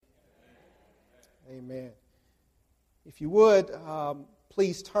Amen. If you would,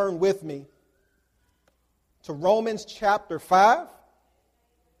 please turn with me to Romans chapter 5.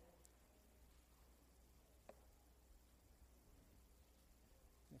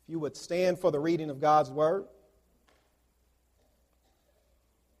 If you would stand for the reading of God's Word.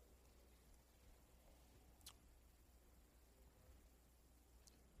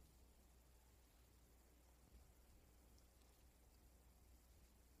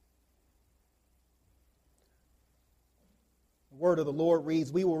 The word of the Lord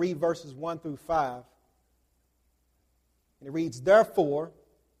reads, we will read verses 1 through 5. And it reads, therefore,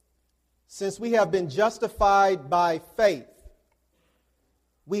 since we have been justified by faith,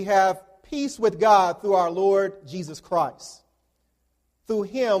 we have peace with God through our Lord Jesus Christ. Through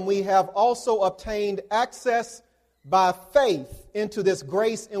him we have also obtained access by faith into this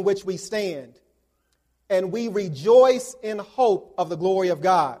grace in which we stand, and we rejoice in hope of the glory of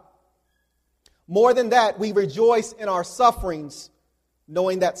God. More than that, we rejoice in our sufferings,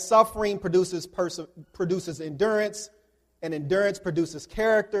 knowing that suffering produces endurance, and endurance produces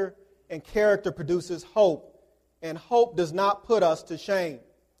character, and character produces hope. And hope does not put us to shame,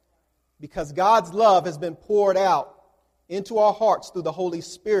 because God's love has been poured out into our hearts through the Holy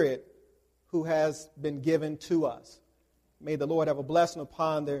Spirit who has been given to us. May the Lord have a blessing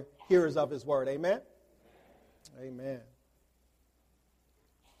upon the hearers of his word. Amen? Amen.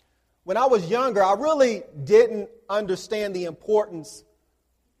 When I was younger, I really didn't understand the importance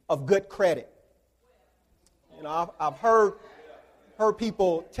of good credit. You know, I've heard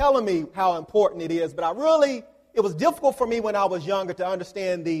people telling me how important it is, but it was difficult for me when I was younger to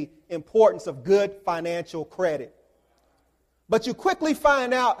understand the importance of good financial credit. But you quickly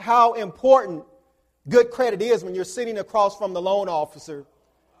find out how important good credit is when you're sitting across from the loan officer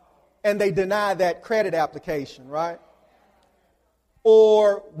and they deny that credit application, right?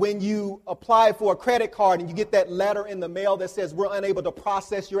 Or when you apply for a credit card and you get that letter in the mail that says we're unable to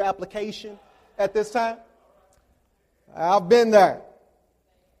process your application at this time. I've been there.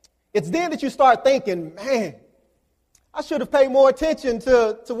 It's then that you start thinking, man, I should have paid more attention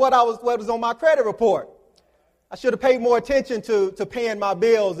to what was on my credit report. I should have paid more attention to paying my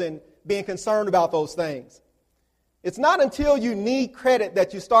bills and being concerned about those things. It's not until you need credit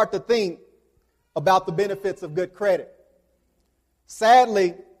that you start to think about the benefits of good credit.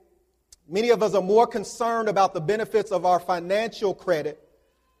 Sadly, many of us are more concerned about the benefits of our financial credit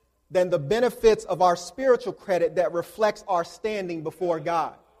than the benefits of our spiritual credit that reflects our standing before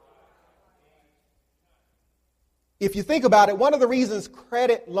God. If you think about it, one of the reasons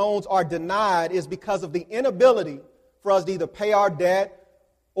credit loans are denied is because of the inability for us to either pay our debt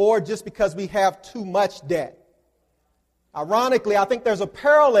or just because we have too much debt. Ironically, I think there's a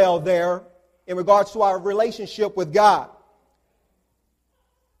parallel there in regards to our relationship with God.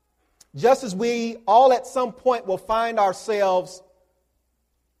 Just as we all at some point will find ourselves,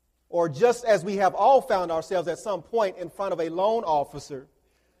 or just as we have all found ourselves at some point in front of a loan officer,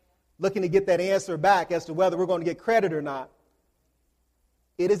 looking to get that answer back as to whether we're going to get credit or not,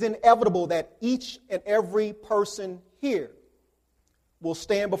 it is inevitable that each and every person here will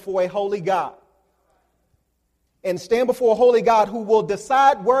stand before a holy God. And stand before a holy God who will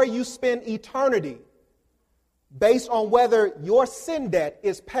decide where you spend eternity based on whether your sin debt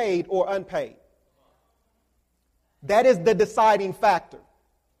is paid or unpaid. That is the deciding factor.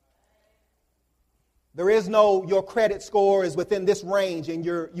 There is no your credit score is within this range and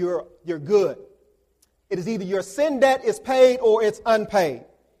you're good. It is either your sin debt is paid or it's unpaid.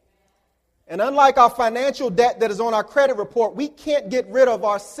 And unlike our financial debt that is on our credit report, we can't get rid of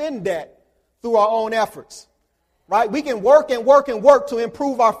our sin debt through our own efforts. Right? We can work and work and work to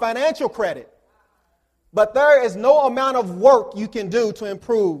improve our financial credit. But there is no amount of work you can do to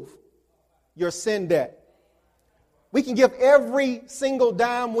improve your sin debt. We can give every single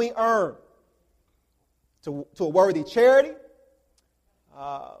dime we earn to a worthy charity.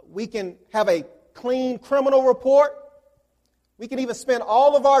 We can have a clean criminal report. We can even spend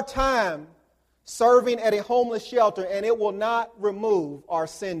all of our time serving at a homeless shelter, and it will not remove our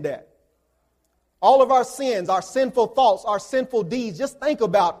sin debt. All of our sins, our sinful thoughts, our sinful deeds, just think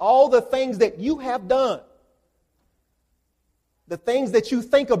about all the things that you have done. The things that you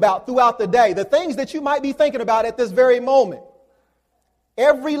think about throughout the day, the things that you might be thinking about at this very moment.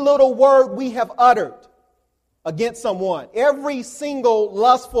 Every little word we have uttered against someone, every single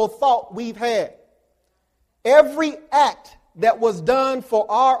lustful thought we've had, every act that was done for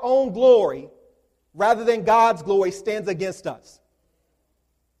our own glory rather than God's glory stands against us.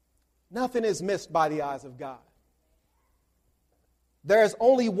 Nothing is missed by the eyes of God. There is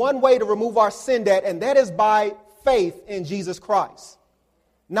only one way to remove our sin debt, and that is by faith in Jesus Christ.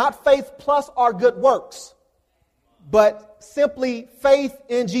 Not faith plus our good works, but simply faith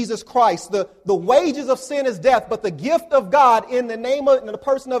in Jesus Christ. The wages of sin is death, but the gift of God in the name of in the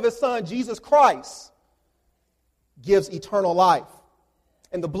person of his Son, Jesus Christ, gives eternal life.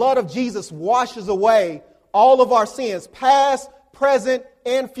 And the blood of Jesus washes away all of our sins, past, present,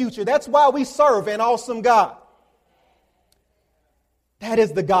 and future. That's why we serve an awesome God. That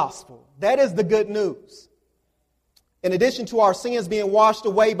is the gospel. That is the good news. In addition to our sins being washed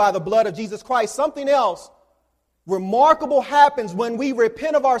away by the blood of Jesus Christ, something else remarkable happens when we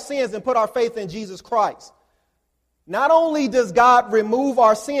repent of our sins and put our faith in Jesus Christ. Not only does God remove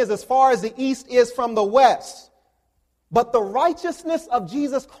our sins as far as the east is from the west, but the righteousness of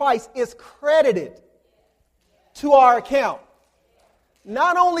Jesus Christ is credited to our account.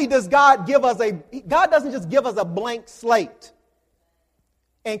 Not only does God doesn't just give us a blank slate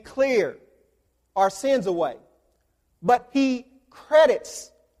and clear our sins away, but he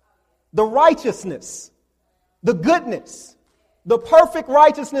credits the righteousness, the goodness, the perfect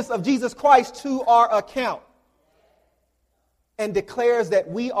righteousness of Jesus Christ to our account and declares that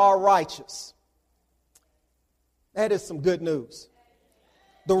we are righteous. That is some good news.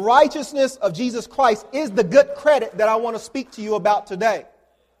 The righteousness of Jesus Christ is the good credit that I want to speak to you about today.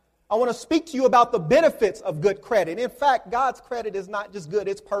 I want to speak to you about the benefits of good credit. In fact, God's credit is not just good,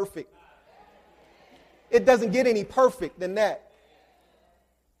 it's perfect. It doesn't get any perfect than that.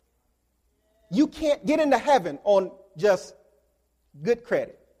 You can't get into heaven on just good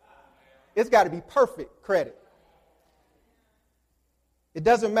credit. It's got to be perfect credit. It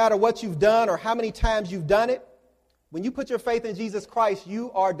doesn't matter what you've done or how many times you've done it. When you put your faith in Jesus Christ, you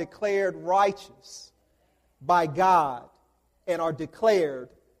are declared righteous by God and are declared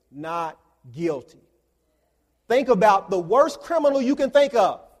not guilty. Think about the worst criminal you can think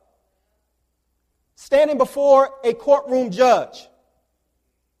of. Standing before a courtroom judge.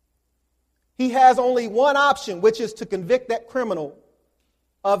 He has only one option, which is to convict that criminal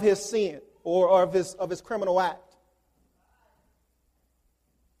of his sin or of his criminal act.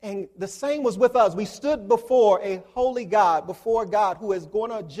 And the same was with us. We stood before a holy God, before God who is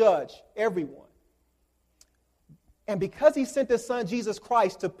going to judge everyone. And because he sent his son Jesus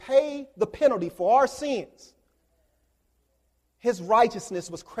Christ to pay the penalty for our sins, his righteousness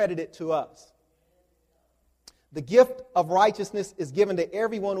was credited to us. The gift of righteousness is given to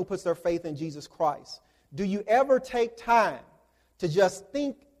everyone who puts their faith in Jesus Christ. Do you ever take time to just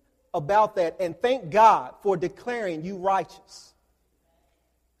think about that and thank God for declaring you righteous?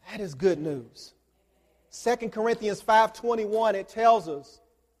 That is good news. 2 Corinthians 5:21, it tells us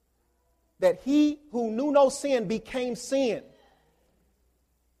that he who knew no sin became sin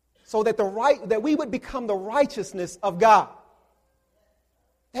so that that we would become the righteousness of God.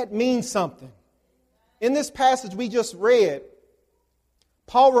 That means something. In this passage we just read,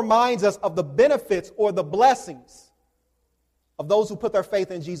 Paul reminds us of the benefits or the blessings of those who put their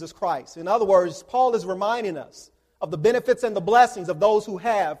faith in Jesus Christ. In other words, Paul is reminding us of the benefits and the blessings of those who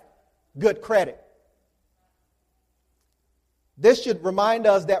have good credit. This should remind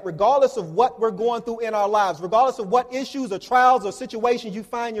us that regardless of what we're going through in our lives, regardless of what issues or trials or situations you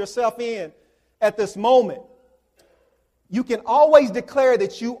find yourself in at this moment, you can always declare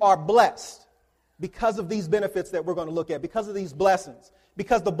that you are blessed because of these benefits that we're going to look at, because of these blessings.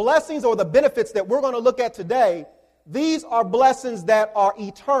 Because the blessings or the benefits that we're going to look at today, these are blessings that are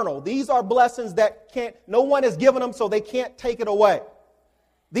eternal. These are blessings that no one has given them, so they can't take it away.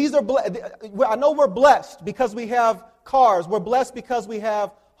 I know we're blessed because we have cars. We're blessed because we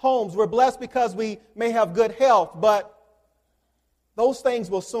have homes. We're blessed because we may have good health, but those things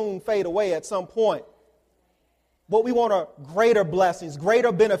will soon fade away at some point. What we want are greater blessings,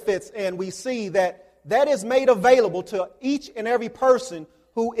 greater benefits, and we see that is made available to each and every person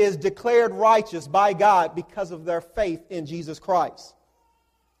who is declared righteous by God because of their faith in Jesus Christ.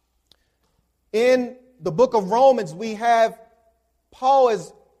 In the book of Romans, we have Paul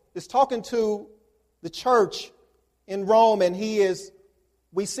is talking to the church in Rome, and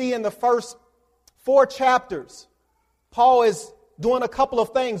we see in the first 4 chapters, Paul is doing a couple of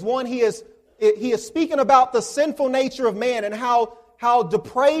things. One, he is speaking about the sinful nature of man and how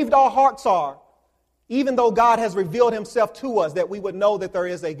depraved our hearts are, even though God has revealed himself to us, that we would know that there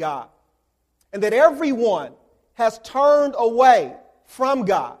is a God. And that everyone has turned away from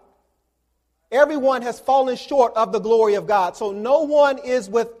God. Everyone has fallen short of the glory of God. So no one is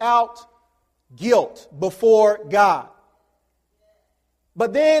without guilt before God.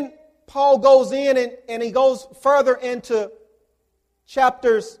 But then Paul goes in and he goes further into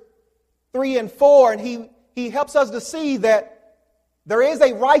chapters 3 and 4, and he helps us to see that there is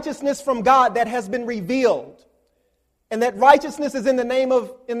a righteousness from God that has been revealed. And that righteousness is in the name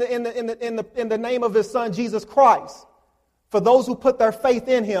of in the name of his son Jesus Christ, for those who put their faith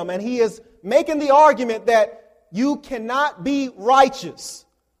in him. And he is making the argument that you cannot be righteous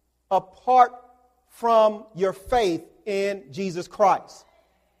apart from your faith in Jesus Christ.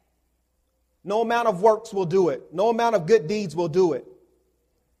 No amount of works will do it. No amount of good deeds will do it.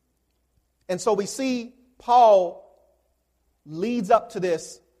 And so we see Paul leads up to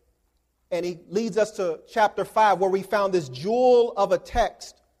this, and he leads us to chapter 5, where we found this jewel of a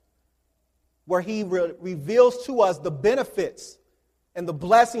text where he reveals to us the benefits and the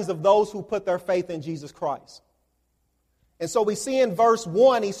blessings of those who put their faith in Jesus Christ. And so we see in verse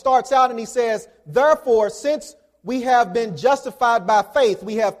 1, he starts out and he says, "Therefore, since we have been justified by faith,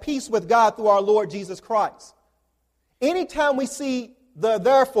 we have peace with God through our Lord Jesus Christ." Anytime we see the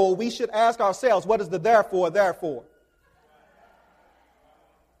therefore, we should ask ourselves, what is the therefore there for?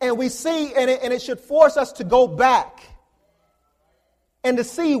 And we see, and it should force us to go back and to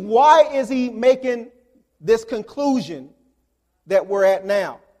see, why is he making this conclusion that we're at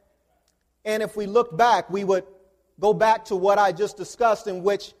now? And if we look back, we would go back to what I just discussed, in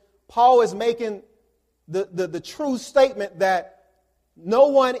which Paul is making the true statement that no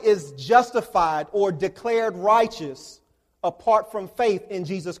one is justified or declared righteous apart from faith in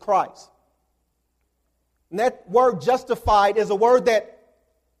Jesus Christ. And that word justified is a word that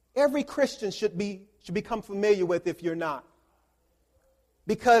every Christian should become familiar with if you're not.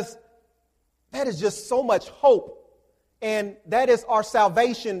 Because that is just so much hope. And that is our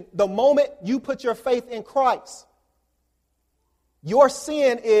salvation. The moment you put your faith in Christ, your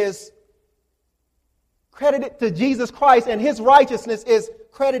sin is credited to Jesus Christ, and his righteousness is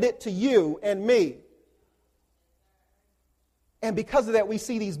credited to you and me. And because of that, we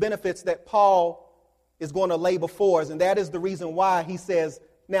see these benefits that Paul is going to lay before us. And that is the reason why he says,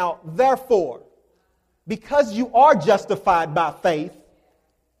 now, therefore, because you are justified by faith,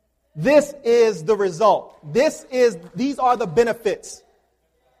 this is the result. These are the benefits.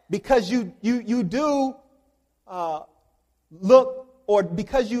 Because you do look, or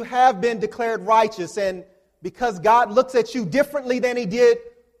because you have been declared righteous, and because God looks at you differently than he did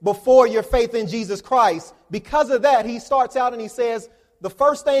before your faith in Jesus Christ, because of that, he starts out and he says, the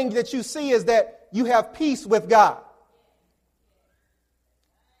first thing that you see is that you have peace with God.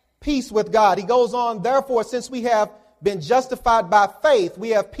 Peace with God. He goes on, therefore, since we have been justified by faith, we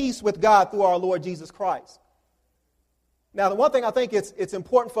have peace with God through our Lord Jesus Christ. Now, the one thing I think it's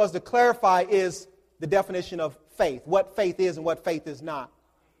important for us to clarify is the definition of faith, what faith is and what faith is not.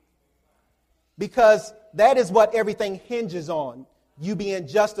 Because that is what everything hinges on, you being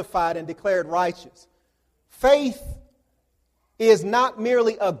justified and declared righteous. Faith is not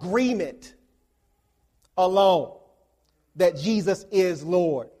merely agreement alone that Jesus is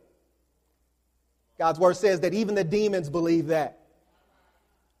Lord. God's word says that even the demons believe that.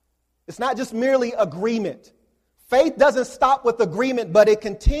 It's not just merely agreement. Faith doesn't stop with agreement, but it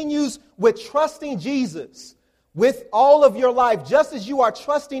continues with trusting Jesus with all of your life, just as you are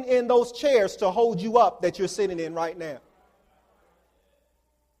trusting in those chairs to hold you up that you're sitting in right now.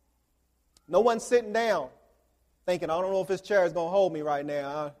 No one's sitting down thinking, I don't know if this chair is going to hold me right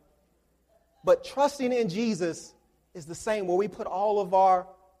now. But trusting in Jesus is the same, where we put all of our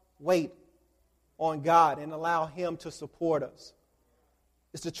weight on God and allow him to support us.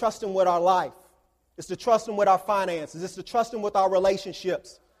 It's to trust him with our life. It's to trust him with our finances. It's to trust him with our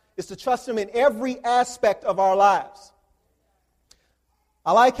relationships. It's to trust him in every aspect of our lives.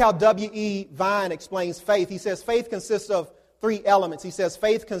 I like how W.E. Vine explains faith. He says faith consists of 3 elements. He says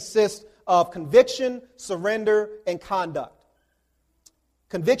faith consists of conviction, surrender, and conduct.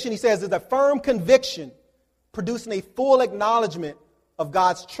 Conviction, he says, is a firm conviction producing a full acknowledgement of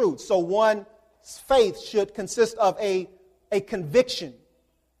God's truth. So one's faith should consist of a conviction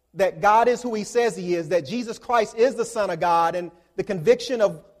that God is who he says he is, that Jesus Christ is the Son of God, and the conviction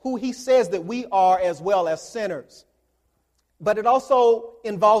of who he says that we are as well as sinners. But it also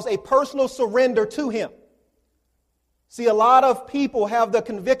involves a personal surrender to him. See, a lot of people have the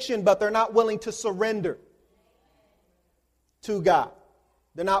conviction, but they're not willing to surrender to God.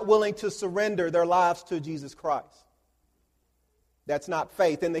 They're not willing to surrender their lives to Jesus Christ. That's not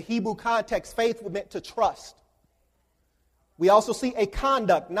faith. In the Hebrew context, faith was meant to trust. We also see a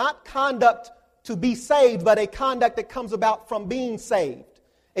conduct, not conduct to be saved, but a conduct that comes about from being saved.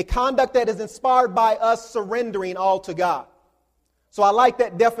 A conduct that is inspired by us surrendering all to God. So I like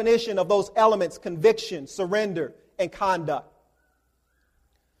that definition of those elements: conviction, surrender, and conduct.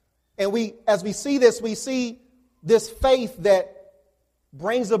 And as we see this faith that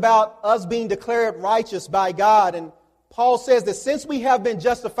brings about us being declared righteous by God. And Paul says that since we have been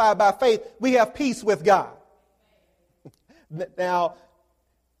justified by faith, we have peace with God. Now,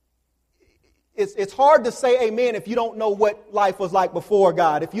 it's hard to say amen if you don't know what life was like before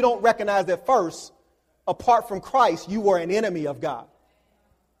God. If you don't recognize that first, apart from Christ, you were an enemy of God.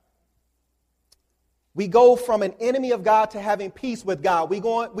 We go from an enemy of God to having peace with God. We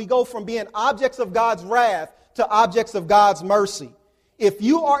go from being objects of God's wrath to objects of God's mercy. If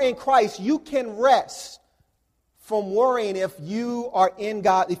you are in Christ, you can rest from worrying if you are in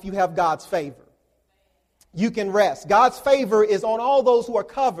God, if you have God's favor. You can rest. God's favor is on all those who are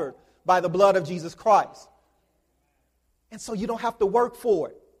covered by the blood of Jesus Christ. And so you don't have to work for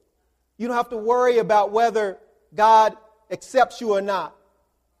it. You don't have to worry about whether God accepts you or not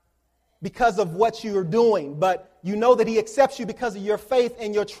because of what you're doing. But you know that He accepts you because of your faith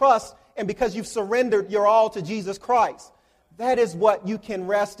and your trust and because you've surrendered your all to Jesus Christ. That is what you can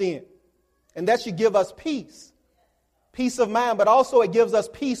rest in. And that should give us peace. Peace of mind, but also it gives us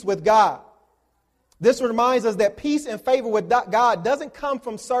peace with God. This reminds us that peace and favor with God doesn't come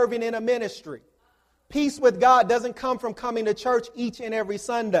from serving in a ministry. Peace with God doesn't come from coming to church each and every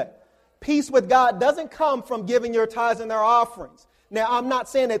Sunday. Peace with God doesn't come from giving your tithes and their offerings. Now, I'm not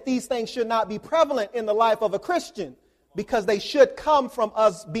saying that these things should not be prevalent in the life of a Christian, because they should come from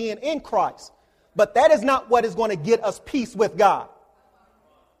us being in Christ. But that is not what is going to get us peace with God.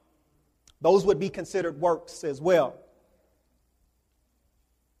 Those would be considered works as well.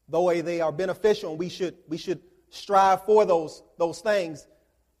 Though they are beneficial and we should strive for those things,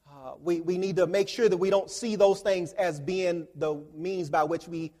 we need to make sure that we don't see those things as being the means by which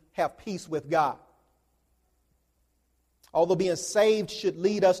we have peace with God. Although being saved should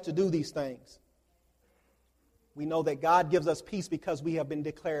lead us to do these things, we know that God gives us peace because we have been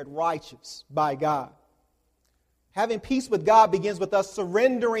declared righteous by God. Having peace with God begins with us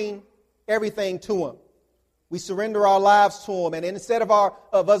surrendering everything to Him. We surrender our lives to Him. And instead of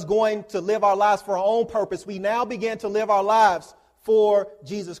us going to live our lives for our own purpose, we now begin to live our lives for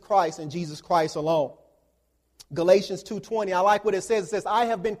Jesus Christ and Jesus Christ alone. Galatians 2:20, I like what it says. It says, I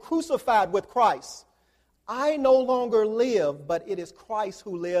have been crucified with Christ. I no longer live, but it is Christ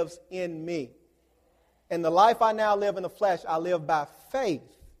who lives in me. And the life I now live in the flesh, I live by faith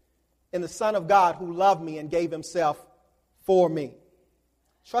in the Son of God who loved me and gave Himself for me.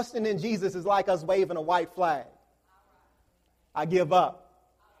 Trusting in Jesus is like us waving a white flag. I give up.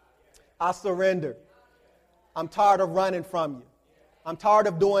 I surrender. I'm tired of running from you. I'm tired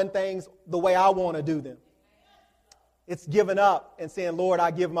of doing things the way I want to do them. It's giving up and saying, Lord,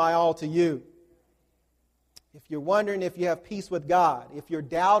 I give my all to you. If you're wondering if you have peace with God, if you're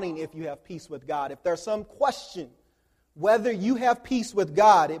doubting if you have peace with God, if there's some question whether you have peace with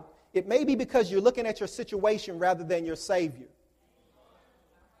God, it may be because you're looking at your situation rather than your Savior.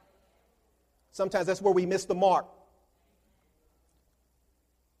 Sometimes that's where we miss the mark.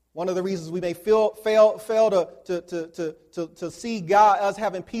 One of the reasons we may fail to see God, us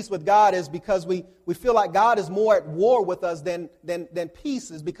having peace with God, is because we feel like God is more at war with us than peace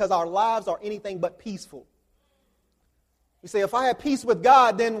is, because our lives are anything but peaceful. We say, if I have peace with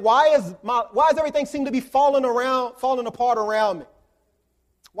God, then why does everything seem to be falling apart around me?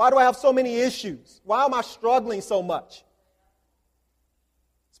 Why do I have so many issues? Why am I struggling so much?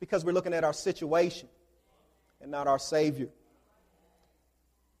 It's because we're looking at our situation and not our Savior.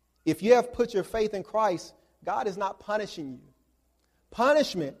 If you have put your faith in Christ, God is not punishing you.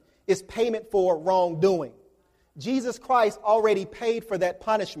 Punishment is payment for wrongdoing. Jesus Christ already paid for that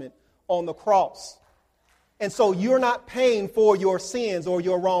punishment on the cross. And so you're not paying for your sins or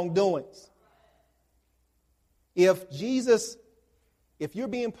your wrongdoings. If you're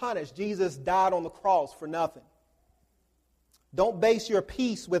being punished, Jesus died on the cross for nothing. Don't base your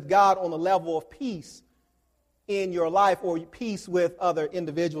peace with God on the level of peace in your life or peace with other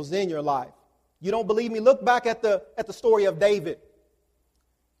individuals in your life. You don't believe me? Look back at the story of David.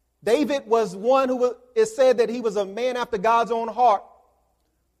 David was one who it said that he was a man after God's own heart.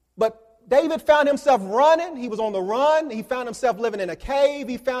 But David found himself running. He was on the run. He found himself living in a cave.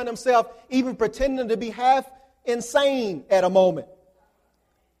 He found himself even pretending to be half insane at a moment.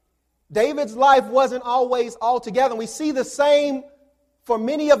 David's life wasn't always all together. And we see the same for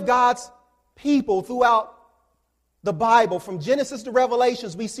many of God's people throughout the Bible. From Genesis to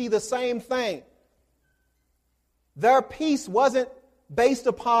Revelations, we see the same thing. Their peace wasn't based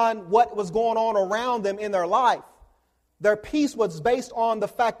upon what was going on around them in their life. Their peace was based on the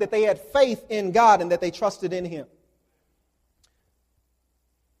fact that they had faith in God and that they trusted in Him.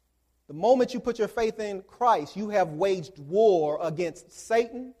 The moment you put your faith in Christ, you have waged war against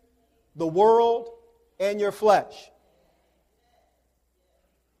Satan, the world, and your flesh.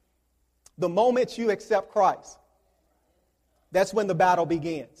 The moment you accept Christ, that's when the battle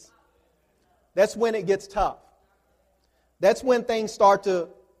begins. That's when it gets tough. That's when things you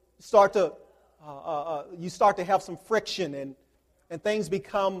start to have some friction and things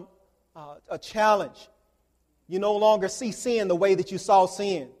become a challenge. You no longer see sin the way that you saw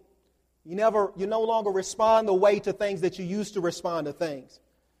sin. You no longer respond the way to things that you used to respond to things.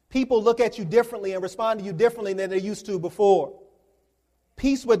 People look at you differently and respond to you differently than they used to before.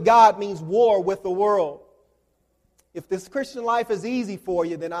 Peace with God means war with the world. If this Christian life is easy for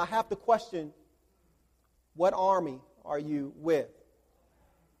you, then I have to question, what army are you with?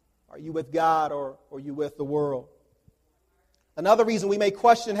 Are you with God or are you with the world? Another reason we may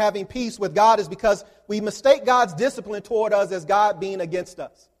question having peace with God is because we mistake God's discipline toward us as God being against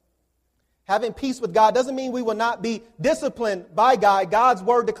us. Having peace with God doesn't mean we will not be disciplined by God. God's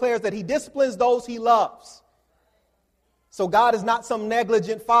word declares that He disciplines those He loves. So God is not some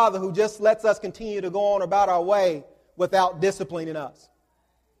negligent father who just lets us continue to go on about our way without disciplining us.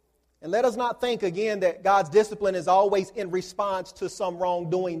 And let us not think again that God's discipline is always in response to some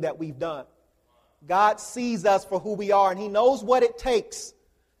wrongdoing that we've done. God sees us for who we are, and He knows what it takes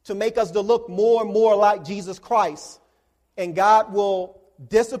to make us to look more and more like Jesus Christ. And God will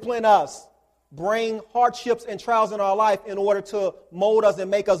discipline us, bring hardships and trials in our life in order to mold us and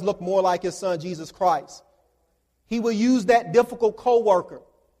make us look more like His Son, Jesus Christ. He will use that difficult coworker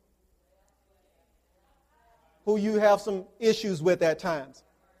who you have some issues with at times.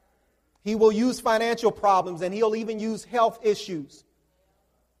 He will use financial problems, and He'll even use health issues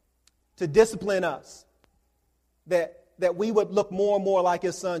to discipline us, that we would look more and more like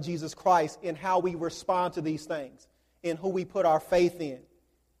His Son, Jesus Christ, in how we respond to these things, in who we put our faith in.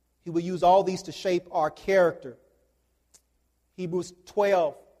 He will use all these to shape our character. Hebrews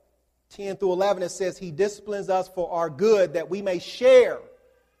 12, 10 through 11, it says, He disciplines us for our good, that we may share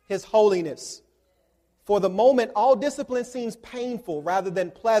His holiness. For the moment, all discipline seems painful rather than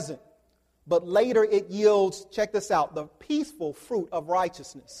pleasant, but later it yields, check this out, the peaceful fruit of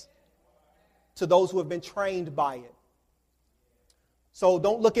righteousness to those who have been trained by it. So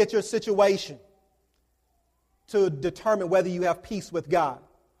don't look at your situation to determine whether you have peace with God.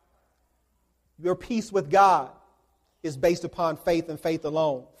 Your peace with God is based upon faith and faith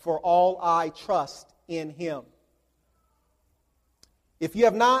alone. For all I trust in Him. If you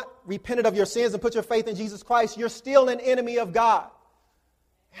have not repented of your sins and put your faith in Jesus Christ, you're still an enemy of God.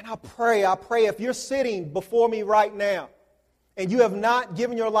 And I pray if you're sitting before me right now and you have not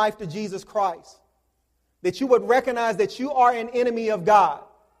given your life to Jesus Christ, that you would recognize that you are an enemy of God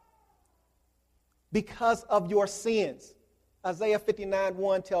because of your sins. Isaiah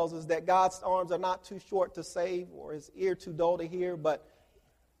 59:1 tells us that God's arms are not too short to save or His ear too dull to hear, but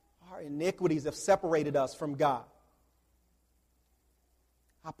our iniquities have separated us from God.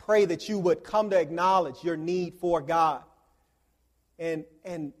 I pray that you would come to acknowledge your need for God and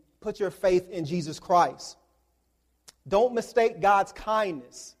put your faith in Jesus Christ. Don't mistake God's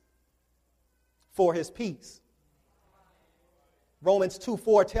kindness for His peace. Romans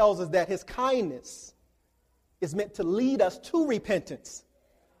 2:4 tells us that His kindness is meant to lead us to repentance.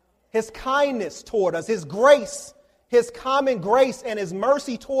 His kindness toward us, His grace, His common grace and His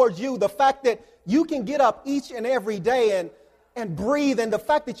mercy towards you, the fact that you can get up each and every day and breathe, and the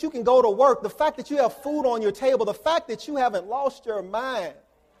fact that you can go to work, the fact that you have food on your table, the fact that you haven't lost your mind,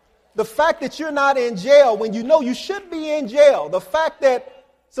 the fact that you're not in jail when you know you should be in jail, the fact that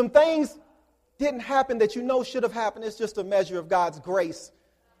some things didn't happen that you know should have happened, it's just a measure of God's grace,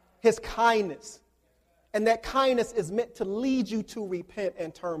 His kindness. And that kindness is meant to lead you to repent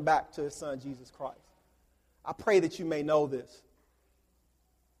and turn back to His Son, Jesus Christ. I pray that you may know this.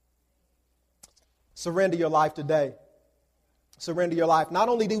 Surrender your life today. Surrender your life. Not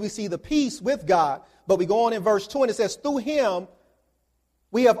only do we see the peace with God, but we go on in verse 2 and it says, through Him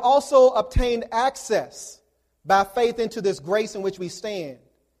we have also obtained access by faith into this grace in which we stand,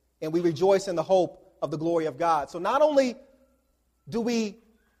 and we rejoice in the hope of the glory of God. So not only do we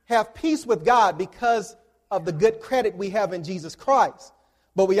have peace with God because of the good credit we have in Jesus Christ,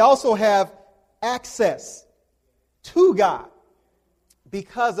 but we also have access to God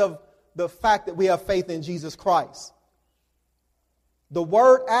because of the fact that we have faith in Jesus Christ. The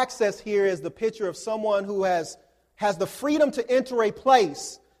word access here is the picture of someone who has the freedom to enter a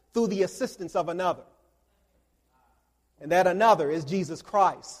place through the assistance of another. And that another is Jesus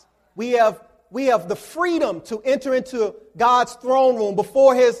Christ. We have the freedom to enter into God's throne room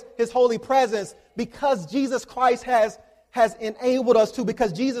before His holy presence because Jesus Christ has enabled us to,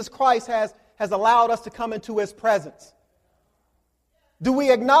 because Jesus Christ has allowed us to come into His presence. Do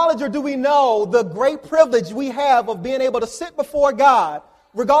we acknowledge or do we know the great privilege we have of being able to sit before God,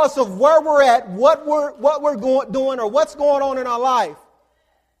 regardless of where we're at, what we're doing, or what's going on in our life,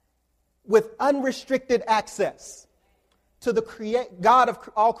 with unrestricted access? to the God of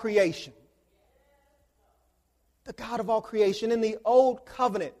all creation. The God of all creation. In the Old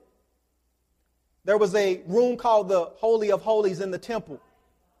Covenant, there was a room called the Holy of Holies in the temple.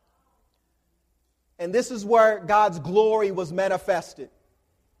 And this is where God's glory was manifested.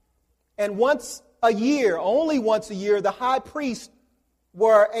 And once a year, only once a year, the high priests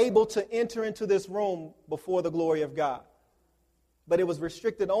were able to enter into this room before the glory of God. But it was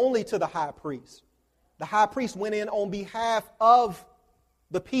restricted only to the high priest. The high priest went in on behalf of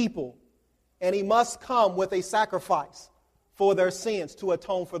the people, and he must come with a sacrifice for their sins, to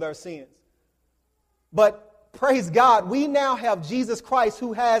atone for their sins. But praise God, we now have Jesus Christ,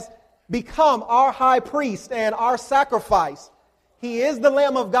 who has become our high priest and our sacrifice. He is the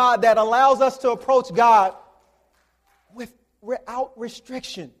Lamb of God that allows us to approach God without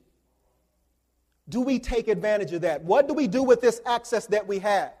restriction. Do we take advantage of that? What do we do with this access that we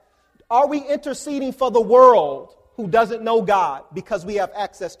have? Are we interceding for the world who doesn't know God because we have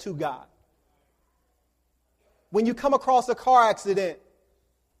access to God? When you come across a car accident,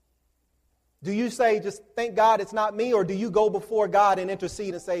 do you say, just thank God it's not me, or do you go before God and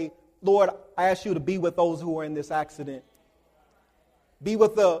intercede and say, Lord, I ask you to be with those who are in this accident? Be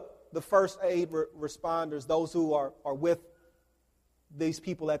with the first aid responders, those who are with these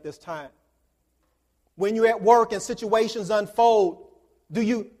people at this time. When you're at work and situations unfold, do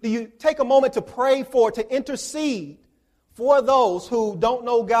you take a moment to pray to intercede for those who don't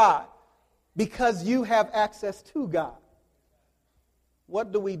know God because you have access to God?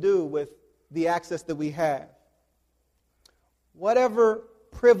 What do we do with the access that we have? Whatever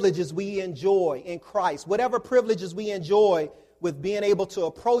privileges we enjoy in Christ, whatever privileges we enjoy with being able to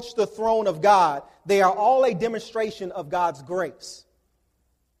approach the throne of God, they are all a demonstration of God's grace.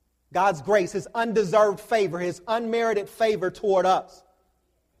 God's grace, His undeserved favor, His unmerited favor toward us.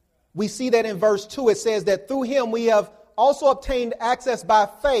 We see that in verse 2. It says that through Him we have also obtained access by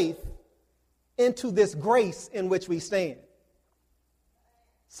faith into this grace in which we stand.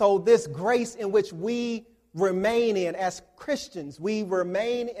 So this grace in which we remain in as Christians, we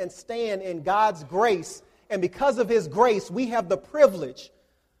remain and stand in God's grace. And because of His grace, we have the privilege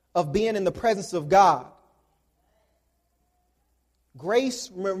of being in the presence of God. Grace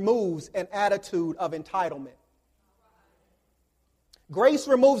removes an attitude of entitlement. Grace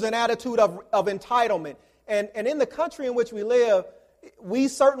removes an attitude of entitlement. And in the country in which we live, we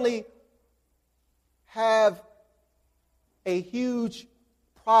certainly have a huge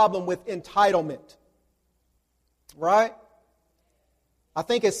problem with entitlement. Right? I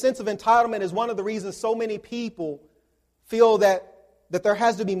think a sense of entitlement is one of the reasons so many people feel that there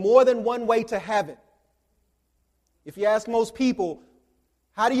has to be more than one way to heaven. If you ask most people,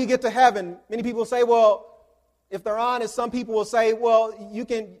 how do you get to heaven? Many people say, well, if they're honest, some people will say, well, you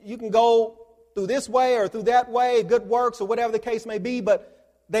can go through this way or through that way, good works or whatever the case may be, but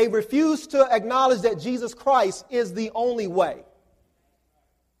they refuse to acknowledge that Jesus Christ is the only way.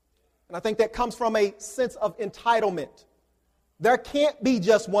 And I think that comes from a sense of entitlement. There can't be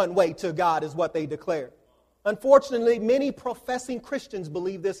just one way to God, is what they declare. Unfortunately, many professing Christians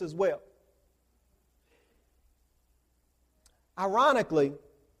believe this as well. Ironically,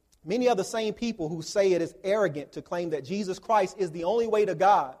 many of the same people who say it is arrogant to claim that Jesus Christ is the only way to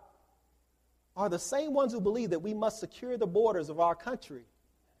God are the same ones who believe that we must secure the borders of our country.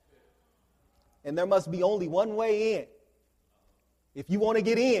 And there must be only one way in. If you want to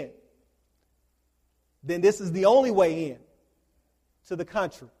get in, then this is the only way in to the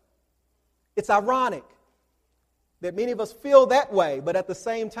country. It's ironic that many of us feel that way, but at the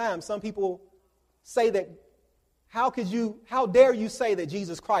same time, some people say that, how dare you say that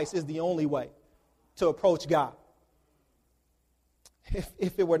Jesus Christ is the only way to approach God?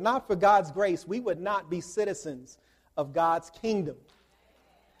 If it were not for God's grace, we would not be citizens of God's kingdom.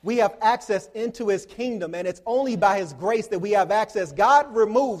 We have access into His kingdom, and it's only by His grace that we have access.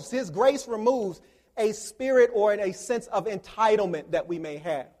 His grace removes a spirit or a sense of entitlement that we may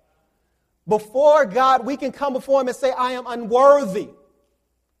have. Before God, we can come before Him and say, I am unworthy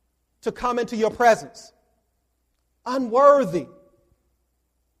to come into your presence. Unworthy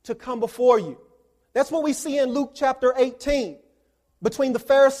to come before you. That's what we see in Luke chapter 18 between the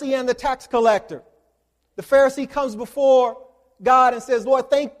Pharisee and the tax collector. The Pharisee comes before God and says,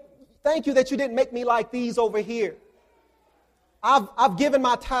 Lord, thank you that you didn't make me like these over here. I've given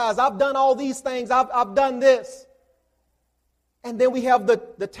my tithes. I've done all these things. I've done this. And then we have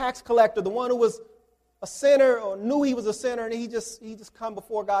the tax collector, the one who was a sinner or knew he was a sinner, and he just come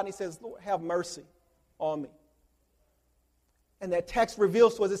before God and he says, Lord, have mercy on me. And that text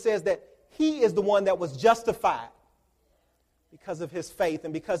reveals to us, it says that he is the one that was justified because of his faith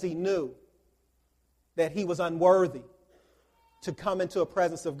and because he knew that he was unworthy to come into a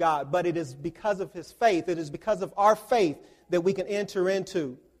presence of God. But it is because of his faith, it is because of our faith that we can enter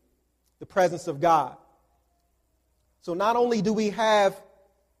into the presence of God. So not only do we have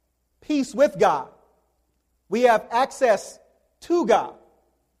peace with God, we have access to God.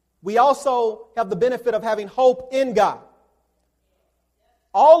 We also have the benefit of having hope in God.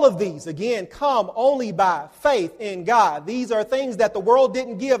 All of these, again, come only by faith in God. These are things that the world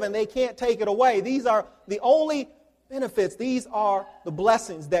didn't give and they can't take it away. These are the only benefits. These are the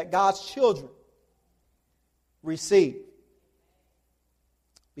blessings that God's children receive.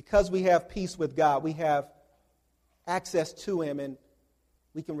 Because we have peace with God, we have access to him, and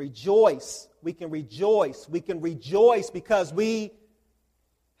we can rejoice. We can rejoice. We can rejoice because we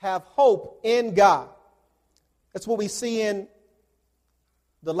have hope in God. That's what we see in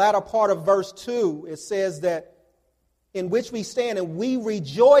the latter part of verse 2. It says that in which we stand and we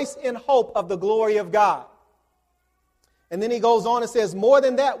rejoice in hope of the glory of God. And then he goes on and says, more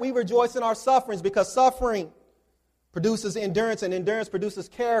than that, we rejoice in our sufferings because suffering produces endurance, and endurance produces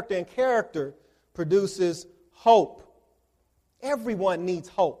character, and character produces hope. Everyone needs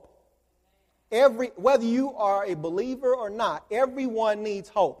hope. Whether you are a believer or not, everyone needs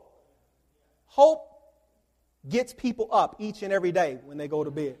hope. Hope gets people up each and every day when they go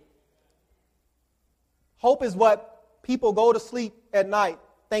to bed. Hope is what people go to sleep at night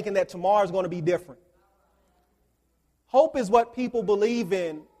thinking that tomorrow is going to be different. Hope is what people believe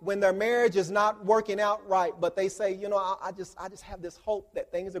in when their marriage is not working out right, but they say, I just have this hope that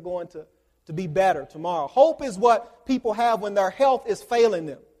things are going to be better tomorrow. Hope is what people have when their health is failing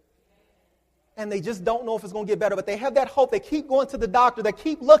them. And they just don't know if it's going to get better, but they have that hope. They keep going to the doctor. They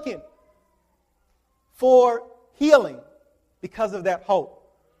keep looking for healing because of that hope.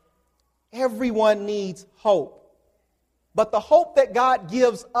 Everyone needs hope. But the hope that God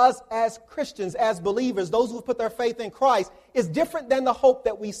gives us as Christians, as believers, those who put their faith in Christ, is different than the hope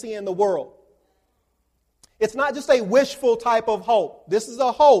that we see in the world. It's not just a wishful type of hope. This is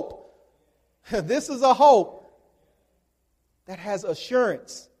a hope. This is a hope that has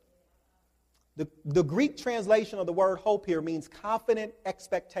assurance. The Greek translation of the word hope here means confident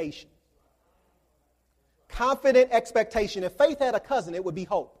expectation. Confident expectation. If faith had a cousin, it would be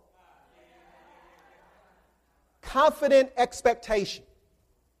hope. Confident expectation.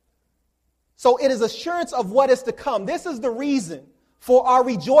 So it is assurance of what is to come. This is the reason for our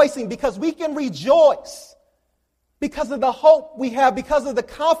rejoicing, because we can rejoice because of the hope we have, because of the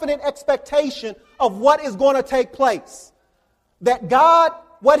confident expectation of what is going to take place. That God,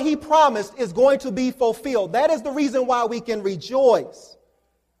 what he promised, is going to be fulfilled. That is the reason why we can rejoice.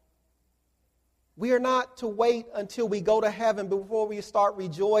 We are not to wait until we go to heaven before we start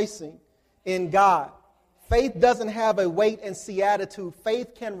rejoicing in God. Faith doesn't have a wait-and-see attitude.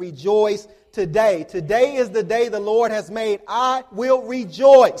 Faith can rejoice today. Today is the day the Lord has made. I will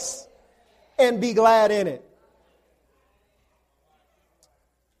rejoice and be glad in it.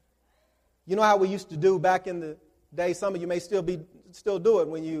 You know how we used to do back in the day? Some of you may still do it.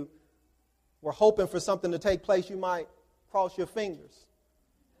 When you were hoping for something to take place, you might cross your fingers.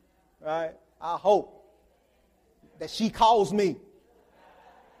 Right? I hope that she calls me.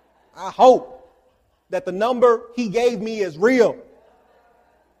 I hope that the number he gave me is real.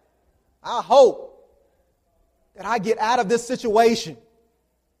 I hope that I get out of this situation.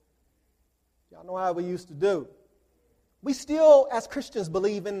 Y'all know how we used to do. We still, as Christians,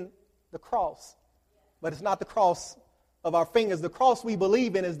 believe in the cross. But it's not the cross of our fingers. The cross we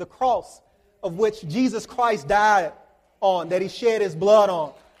believe in is the cross of which Jesus Christ died on, that he shed his blood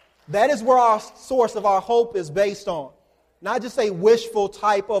on. That is where our source of our hope is based on. Not just a wishful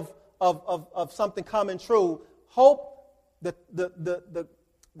type of something coming true. Hope, the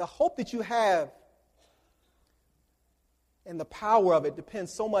hope that you have and the power of it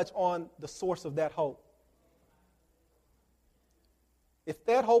depends so much on the source of that hope. If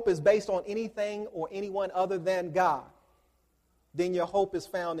that hope is based on anything or anyone other than God, then your hope is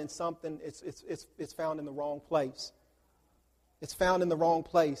found in something, it's found in the wrong place. It's found in the wrong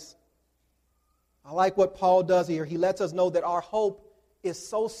place. I like what Paul does here. He lets us know that our hope is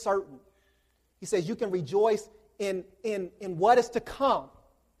so certain. He says you can rejoice in what is to come.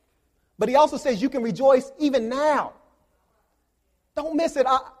 But he also says you can rejoice even now. Don't miss it.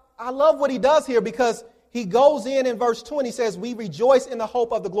 I love what he does here, because he goes in verse 2 and he says we rejoice in the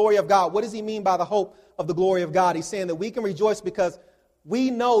hope of the glory of God. What does he mean by the hope of the glory of God? He's saying that we can rejoice because we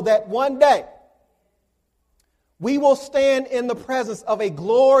know that one day we will stand in the presence of a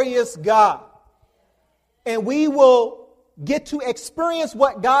glorious God. And we will get to experience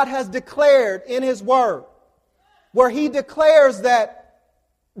what God has declared in his word, where he declares that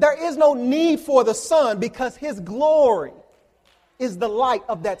there is no need for the sun because his glory is the light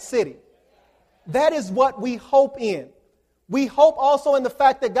of that city. That is what we hope in. We hope also in the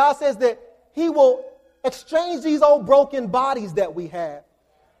fact that God says that He will exchange these old broken bodies that we have.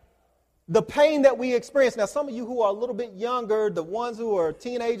 The pain that we experience. Now, some of you who are a little bit younger, the ones who are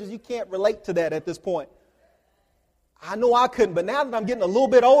teenagers, you can't relate to that at this point. I know I couldn't, but now that I'm getting a little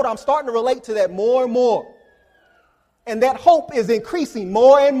bit older, I'm starting to relate to that more and more. And that hope is increasing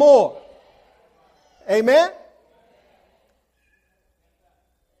more and more. Amen?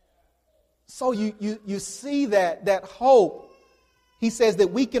 So you see that hope. He says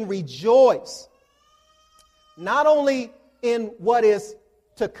that we can rejoice not only in what is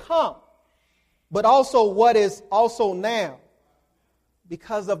to come, but also what is also now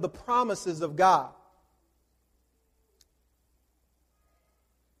because of the promises of God.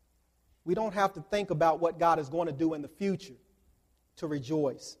 We don't have to think about what God is going to do in the future to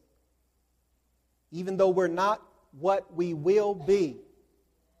rejoice. Even though we're not what we will be,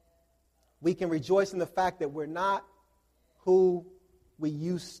 we can rejoice in the fact that we're not who we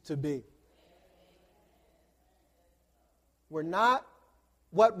used to be. We're not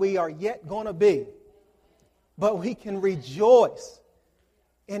what we are yet going to be, but we can rejoice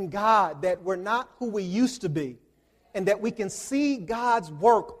in God that we're not who we used to be, and that we can see God's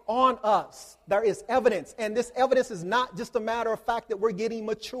work on us. There is evidence, and this evidence is not just a matter of fact that we're getting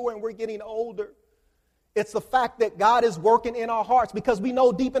mature and we're getting older. It's the fact that God is working in our hearts, because we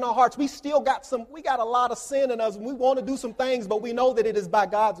know deep in our hearts we still got a lot of sin in us, and we want to do some things, but we know that it is by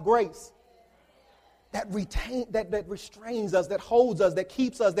God's grace that restrains us, that holds us, that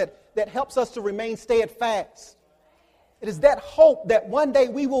keeps us, that helps us to remain steadfast. It is that hope that one day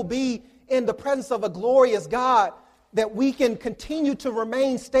we will be in the presence of a glorious God, that we can continue to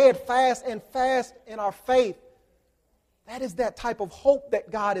remain steadfast and fast in our faith. That is that type of hope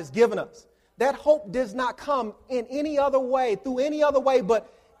that God has given us. That hope does not come in any other way, through any other way, but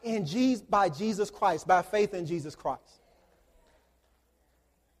by Jesus Christ, by faith in Jesus Christ.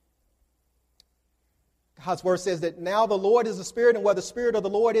 God's word says that now the Lord is the Spirit, and where the Spirit of the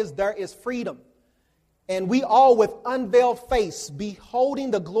Lord is, there is freedom. And we all with unveiled face, beholding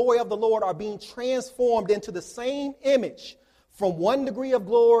the glory of the Lord, are being transformed into the same image from one degree of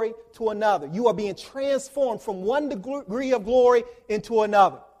glory to another. You are being transformed from one degree of glory into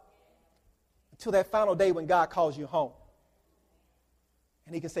another, until that final day when God calls you home.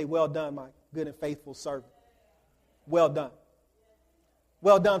 And He can say, well done, my good and faithful servant. Well done.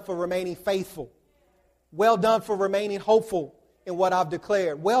 Well done for remaining faithful. Well done for remaining hopeful in what I've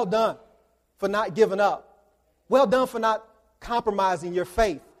declared. Well done for not giving up. Well done for not compromising your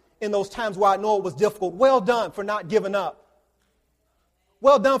faith in those times where I know it was difficult. Well done for not giving up.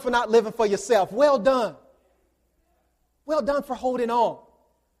 Well done for not living for yourself. Well done. Well done for holding on.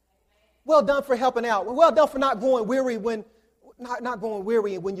 Well done for helping out. Well done for not going weary when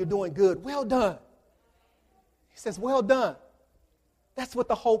you're doing good. Well done. He says, well done. That's what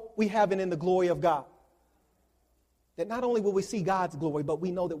the hope we have in the glory of God. That not only will we see God's glory, but we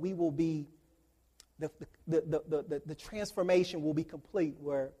know that we will be, the transformation will be complete,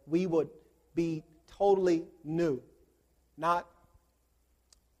 where we would be totally new, not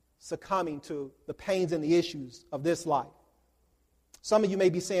succumbing to the pains and the issues of this life. Some of you may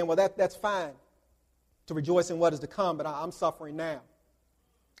be saying, well, that's fine to rejoice in what is to come, but I'm suffering now.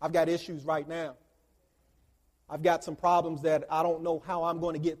 I've got issues right now. I've got some problems that I don't know how I'm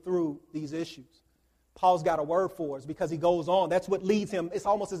going to get through these issues. Paul's got a word for us, because he goes on. That's what leads him. It's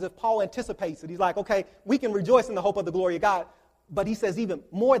almost as if Paul anticipates it. He's like, okay, we can rejoice in the hope of the glory of God, but he says even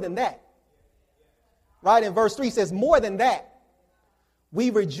more than that. Right? In verse 3 he says, more than that, we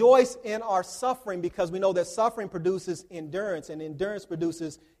rejoice in our suffering, because we know that suffering produces endurance, and endurance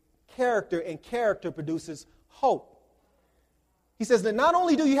produces character, and character produces hope. He says that not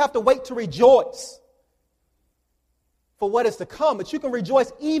only do you have to wait to rejoice for what is to come, but you can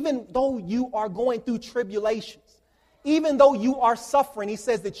rejoice even though you are going through tribulations. Even though you are suffering, he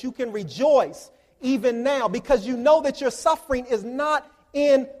says that you can rejoice even now, because you know that your suffering is not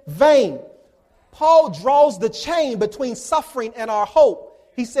in vain. Paul draws the chain between suffering and our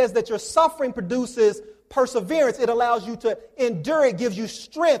hope. He says that your suffering produces perseverance. It allows you to endure. It gives you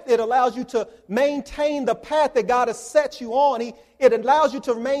strength. It allows you to maintain the path that God has set you on. It allows you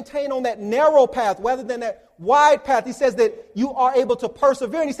to maintain on that narrow path rather than that wide path. He says that you are able to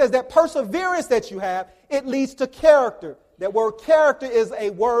persevere. And he says that perseverance that you have, it leads to character. That word character is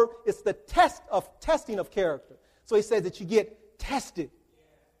a word, it's the testing of character. So he says that you get tested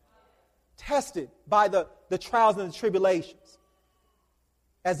by the trials and the tribulations.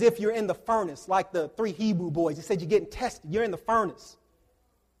 As if you're in the furnace, like the 3 Hebrew boys. He said you're getting tested. You're in the furnace.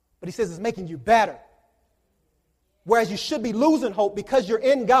 But he says it's making you better. Whereas you should be losing hope because you're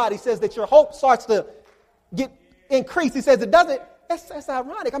in God. He says that your hope starts to get increased. He says it doesn't. That's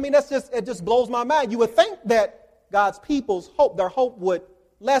ironic. I mean, it just blows my mind. You would think that God's people's hope, their hope would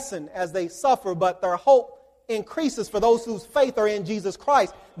lessen as they suffer, but their hope increases for those whose faith are in Jesus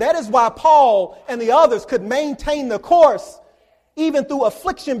Christ. That is why Paul and the others could maintain the course even through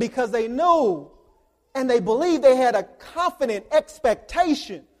affliction, because they knew and they believed they had a confident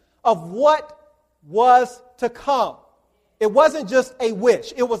expectation of what was to come. It wasn't just a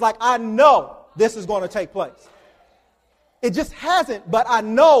wish. It was like, I know this is going to take place. It just hasn't, but I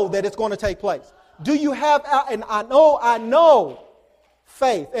know that it's going to take place. Do you have, and I know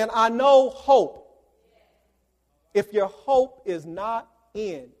faith, and I know hope. If your hope is not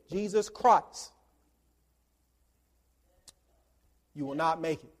in Jesus Christ, you will not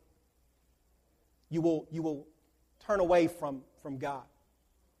make it. You will turn away from God.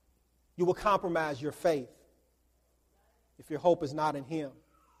 You will compromise your faith if your hope is not in Him.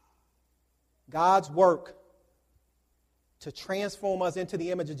 God's work to transform us into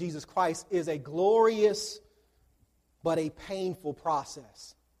the image of Jesus Christ is a glorious but a painful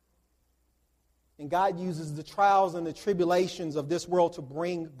process. And God uses the trials and the tribulations of this world to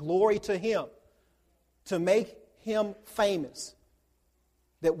bring glory to Him, to make Him famous,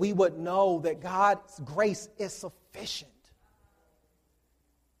 that we would know that God's grace is sufficient.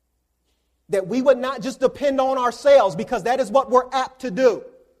 That we would not just depend on ourselves, because that is what we're apt to do,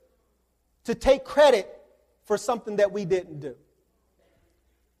 to take credit for something that we didn't do.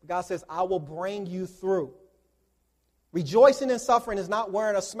 God says, I will bring you through. Rejoicing in suffering is not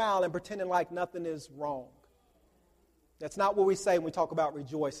wearing a smile and pretending like nothing is wrong. That's not what we say when we talk about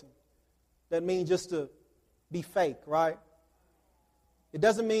rejoicing. That means just to be fake, right? It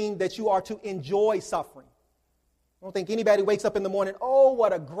doesn't mean that you are to enjoy suffering. I don't think anybody wakes up in the morning, oh,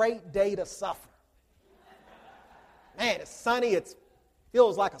 what a great day to suffer. Man, it's sunny, it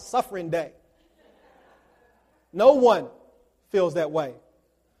feels like a suffering day. No one feels that way.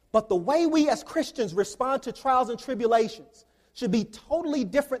 But the way we as Christians respond to trials and tribulations should be totally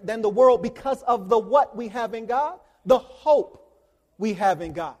different than the world, because of the what we have in God, the hope we have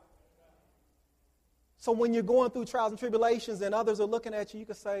in God. So when you're going through trials and tribulations and others are looking at you, you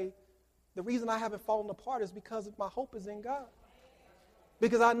can say, the reason I haven't fallen apart is because my hope is in God.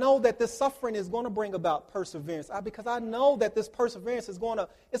 Because I know that this suffering is going to bring about perseverance. Because I know that this perseverance is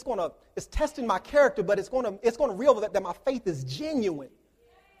it's testing my character, but it's going to reveal that my faith is genuine.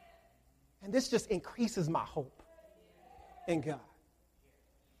 And this just increases my hope in God.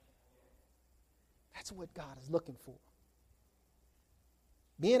 That's what God is looking for.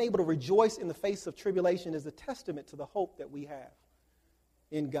 Being able to rejoice in the face of tribulation is a testament to the hope that we have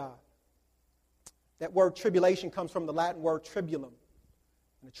in God. That word tribulation comes from the Latin word tribulum.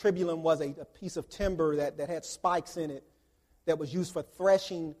 And the tribulum was a piece of timber that had spikes in it that was used for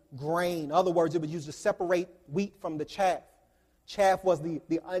threshing grain. In other words, it was used to separate wheat from the chaff. Chaff was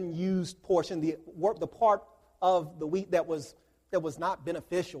the unused portion, the part of the wheat that was not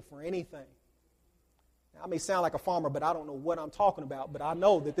beneficial for anything. Now, I may sound like a farmer, but I don't know what I'm talking about, but I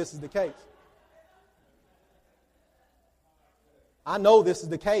know that this is the case. I know this is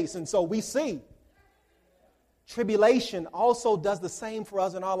the case, and so we see tribulation also does the same for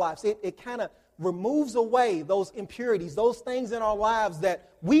us in our lives. It kind of removes away those impurities, those things in our lives that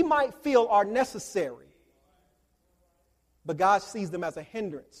we might feel are necessary. But God sees them as a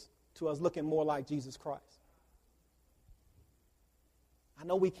hindrance to us looking more like Jesus Christ. I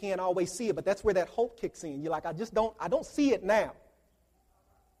know we can't always see it, but that's where that hope kicks in. You're like, I don't see it now.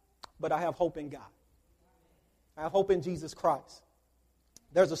 But I have hope in God. I have hope in Jesus Christ.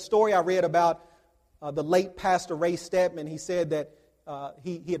 There's a story I read about the late Pastor Ray Stedman. He said that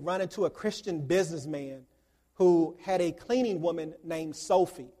he had run into a Christian businessman who had a cleaning woman named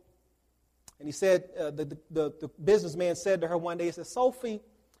Sophie. And he said, the businessman said to her one day, he said, Sophie, he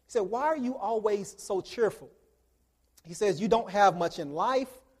said, why are you always so cheerful? He says, you don't have much in life,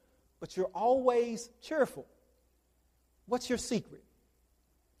 but you're always cheerful. What's your secret?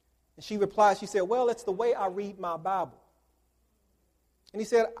 And she replied, she said, well, it's the way I read my Bible. And he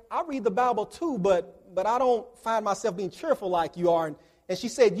said, I read the Bible too, but I don't find myself being cheerful like you are. And she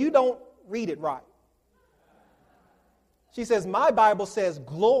said, you don't read it right. She says, my Bible says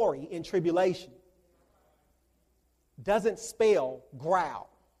glory in tribulation. Doesn't spell growl.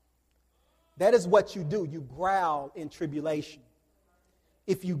 That is what you do. You growl in tribulation.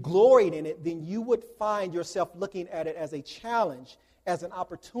 If you gloried in it, then you would find yourself looking at it as a challenge, as an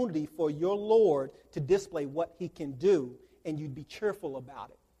opportunity for your Lord to display what He can do, and you'd be cheerful about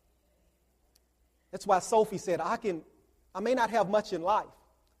it. That's why Sophie said, I may not have much in life,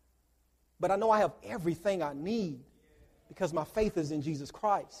 but I know I have everything I need because my faith is in Jesus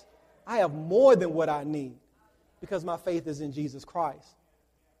Christ. I have more than what I need because my faith is in Jesus Christ.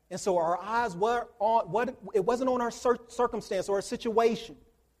 And so our eyes were on it wasn't on our circumstance or our situation.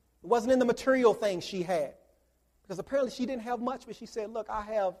 It wasn't in the material things she had. Because apparently she didn't have much, but she said, look, I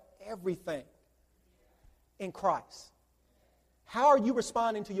have everything in Christ. How are you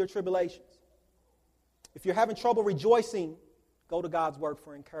responding to your tribulations? If you're having trouble rejoicing, go to God's word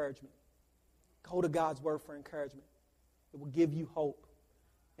for encouragement. Go to God's word for encouragement. It will give you hope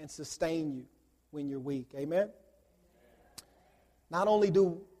and sustain you when you're weak. Amen? Not only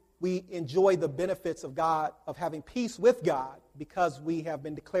do we enjoy the benefits of God, of having peace with God because we have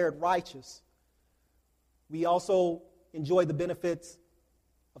been declared righteous, we also enjoy the benefits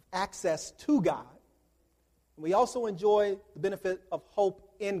of access to God. We also enjoy the benefit of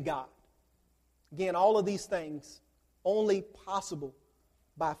hope in God. Again, all of these things only possible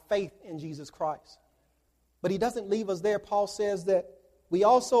by faith in Jesus Christ. But he doesn't leave us there. Paul says that we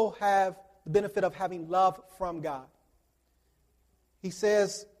also have the benefit of having love from God. He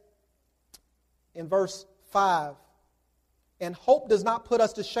says in verse 5, and hope does not put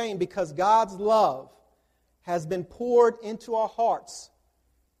us to shame because God's love has been poured into our hearts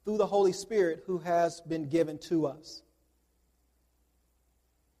through the Holy Spirit who has been given to us.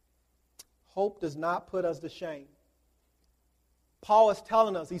 Hope does not put us to shame. Paul is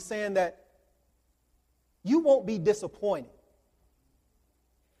telling us, he's saying that you won't be disappointed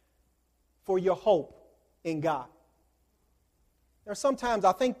for your hope in God. There are sometimes,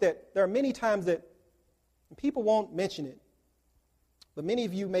 I think that there are many times that people won't mention it, but many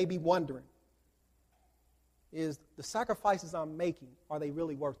of you may be wondering, is the sacrifices I'm making, are they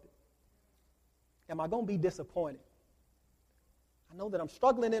really worth it? Am I going to be disappointed? I know that I'm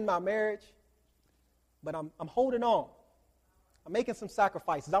struggling in my marriage, but I'm holding on. I'm making some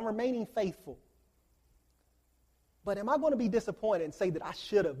sacrifices. I'm remaining faithful. But am I going to be disappointed and say that I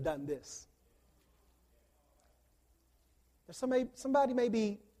should have done this? Somebody may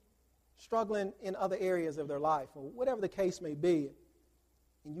be struggling in other areas of their life, or whatever the case may be,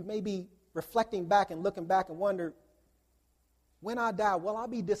 and you may be reflecting back and looking back and wonder, when I die, will I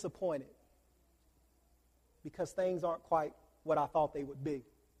be disappointed because things aren't quite what I thought they would be?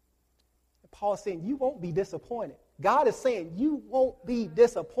 And Paul is saying, you won't be disappointed. God is saying, you won't be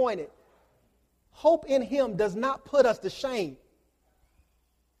disappointed. Hope in him does not put us to shame.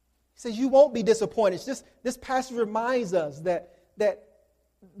 He says, you won't be disappointed. This passage reminds us that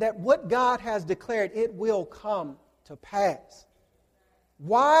what God has declared, it will come to pass.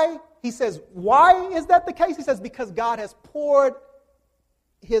 Why? He says, why is that the case? He says, because God has poured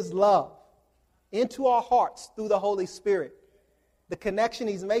his love into our hearts through the Holy Spirit. The connection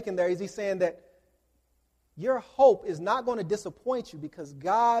he's making there is he's saying that your hope is not going to disappoint you because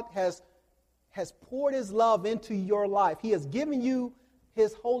God has poured his love into your life. He has given you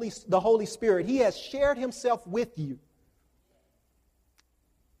the Holy Spirit. He has shared himself with you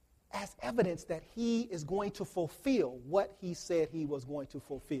as evidence that he is going to fulfill what he said he was going to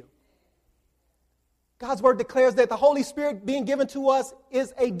fulfill. God's word declares that the Holy Spirit being given to us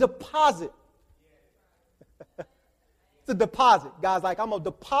is a deposit. It's a deposit. God's like, I'm going to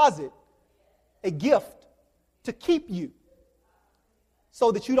deposit a gift to keep you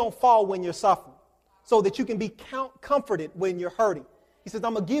so that you don't fall when you're suffering, so that you can be comforted when you're hurting. He says,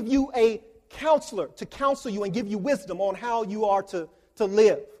 I'm going to give you a counselor to counsel you and give you wisdom on how you are to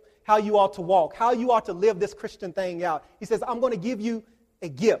live, how you ought to walk, how you ought to live this Christian thing out. He says, I'm going to give you a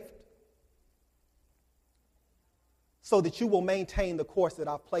gift so that you will maintain the course that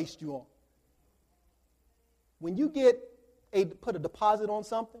I've placed you on. When you put a deposit on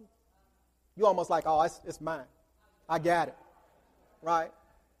something, you're almost like, oh, it's mine. I got it, right?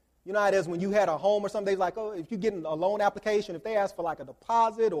 You know how it is when you had a home or something, they're like, oh, if you get a loan application, if they ask for like a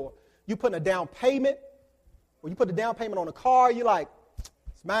deposit or you put a down payment, or you put a down payment on a car, you're like,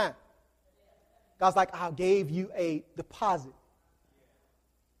 it's mine. God's like, I gave you a deposit,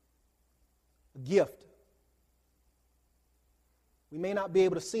 a gift. We may not be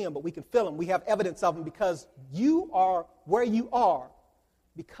able to see him, but we can feel him. We have evidence of him because you are where you are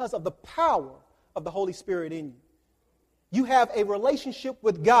because of the power of the Holy Spirit in you. You have a relationship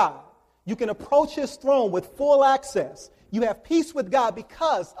with God. You can approach his throne with full access. You have peace with God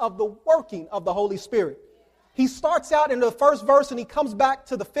because of the working of the Holy Spirit. He starts out in the first verse and he comes back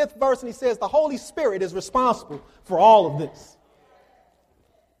to the fifth verse and he says the Holy Spirit is responsible for all of this.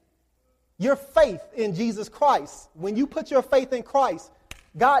 Your faith in Jesus Christ, when you put your faith in Christ,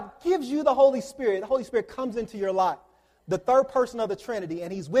 God gives you the Holy Spirit. The Holy Spirit comes into your life, the third person of the Trinity,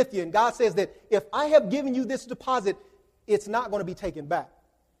 and he's with you. And God says that if I have given you this deposit, it's not going to be taken back.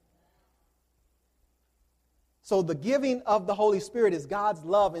 So the giving of the Holy Spirit is God's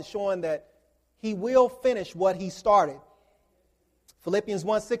love and showing that he will finish what he started. Philippians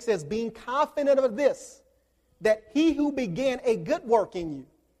 1:6 says, being confident of this, that he who began a good work in you,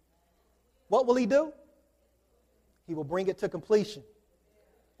 what will he do? He will bring it to completion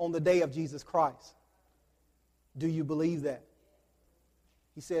on the day of Jesus Christ. Do you believe that?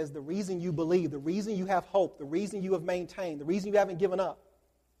 He says the reason you believe, the reason you have hope, the reason you have maintained, the reason you haven't given up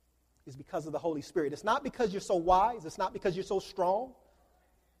is because of the Holy Spirit. It's not because you're so wise. It's not because you're so strong.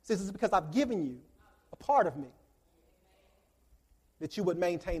 He says it's because I've given you a part of me that you would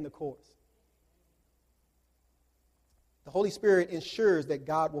maintain the course. The Holy Spirit ensures that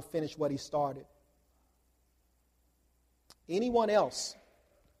God will finish what he started. Anyone else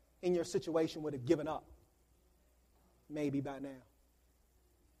in your situation would have given up, maybe by now.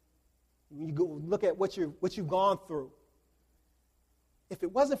 When you go look at what you've gone through, if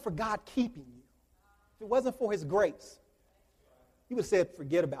it wasn't for God keeping you, if it wasn't for his grace, you would have said,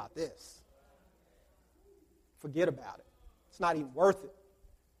 forget about this. Forget about it. It's not even worth it.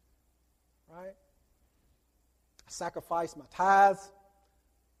 Right? I sacrifice my tithes.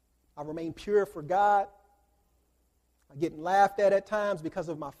 I remain pure for God. I'm getting laughed at times because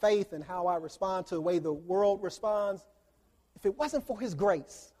of my faith and how I respond to the way the world responds. If it wasn't for his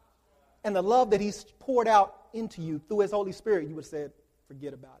grace and the love that he's poured out into you through his Holy Spirit, you would have said,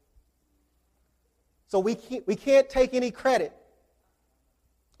 forget about it. So we can't take any credit,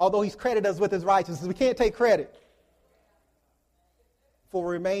 although he's credited us with his righteousness. We can't take credit for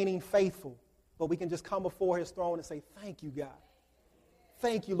remaining faithful, but we can just come before his throne and say, thank you, God.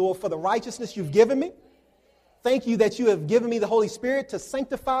 Thank you, Lord, for the righteousness you've given me. Thank you that you have given me the Holy Spirit to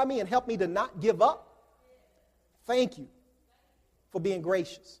sanctify me and help me to not give up. Thank you for being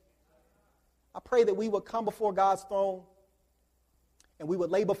gracious. I pray that we would come before God's throne and we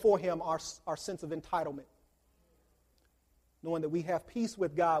would lay before him our sense of entitlement, knowing that we have peace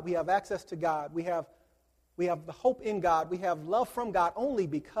with God, we have access to God, we have the hope in God, we have love from God only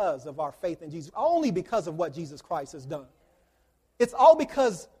because of our faith in Jesus, only because of what Jesus Christ has done. It's all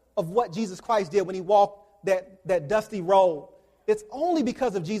because of what Jesus Christ did when he walked that dusty road. It's only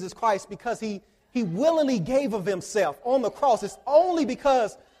because of Jesus Christ, because he willingly gave of himself on the cross. It's only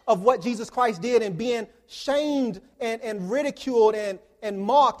because of what Jesus Christ did and being shamed and ridiculed and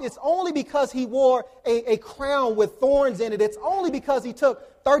mocked. It's only because he wore a crown with thorns in it. It's only because he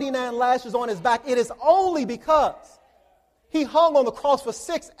took 39 lashes on his back. It is only because he hung on the cross for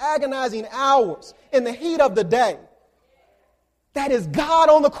 6 agonizing hours in the heat of the day. That is God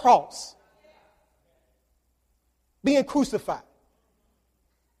on the cross being crucified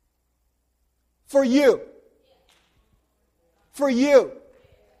for you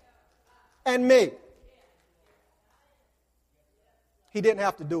and me. He didn't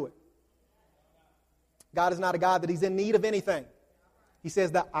have to do it. God is not a God that he's in need of anything. He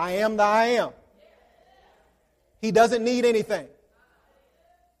says that I am the I am. He doesn't need anything.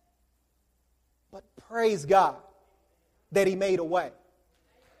 But praise God that he made a way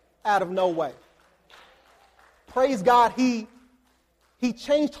out of no way. Praise God, he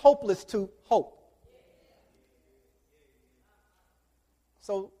changed hopeless to hope.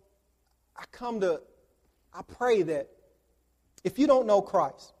 So I pray that if you don't know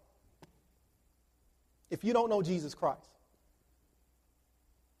Christ, if you don't know Jesus Christ,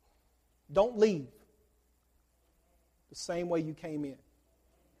 don't leave the same way you came in.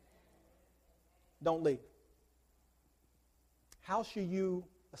 Don't leave. How should you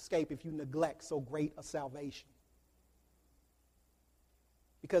escape if you neglect so great a salvation?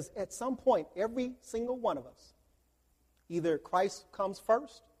 Because at some point, every single one of us, either Christ comes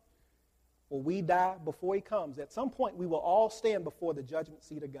first or we die before he comes. At some point, we will all stand before the judgment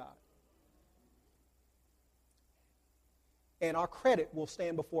seat of God. And our credit will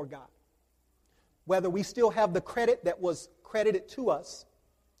stand before God. Whether we still have the credit that was credited to us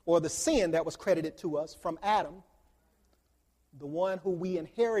or the sin that was credited to us from Adam, the one who we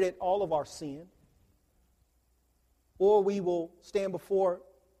inherited all of our sin, or we will stand before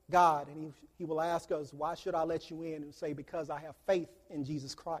God and he will ask us, why should I let you in? And say, because I have faith in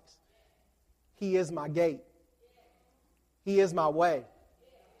Jesus Christ. He is my gate. He is my way.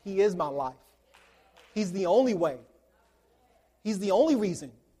 He is my life. He's the only way. He's the only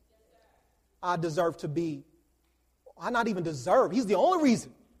reason I deserve to be. I not even deserve. He's the only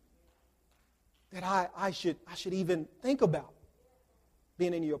reason that I should even think about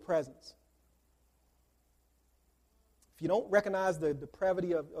being in your presence. If you don't recognize the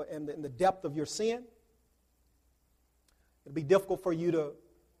depravity of and the depth of your sin, it'll be difficult for you to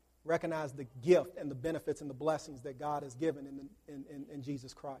recognize the gift and the benefits and the blessings that God has given in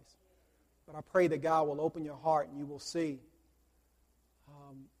Jesus Christ. But I pray that God will open your heart and you will see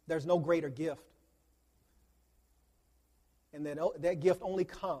there's no greater gift. And that gift only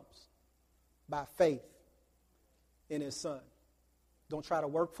comes by faith in His Son. Don't try to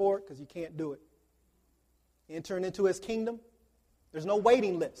work for it because you can't do it. Entering into His kingdom, there's no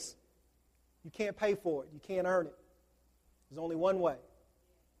waiting list. You can't pay for it. You can't earn it. There's only one way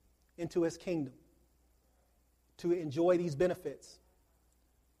into His kingdom to enjoy these benefits,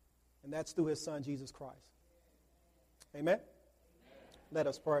 and that's through His Son, Jesus Christ. Amen? Let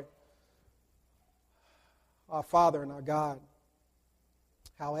us pray. Our Father and our God,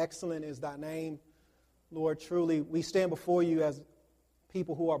 how excellent is Thy name. Lord, truly, we stand before You as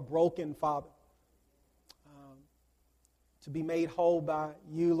people who are broken, Father, to be made whole by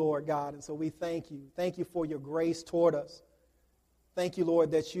You, Lord God. And so we thank You. Thank You for Your grace toward us. Thank You,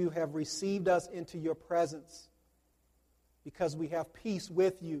 Lord, that You have received us into Your presence because we have peace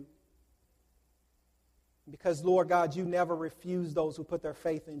with You. Because, Lord God, You never refuse those who put their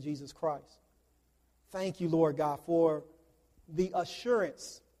faith in Jesus Christ. Thank You, Lord God, for the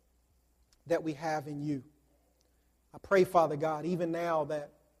assurance that we have in You. I pray, Father God, even now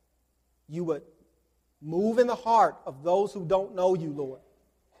that You would move in the heart of those who don't know You, Lord,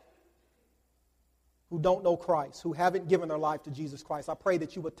 who don't know Christ, who haven't given their life to Jesus Christ. I pray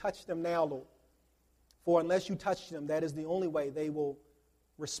that You would touch them now, Lord. For unless You touch them, that is the only way they will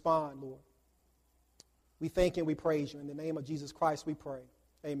respond, Lord. We thank and we praise You. In the name of Jesus Christ we pray.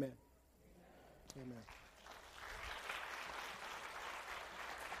 Amen. Amen.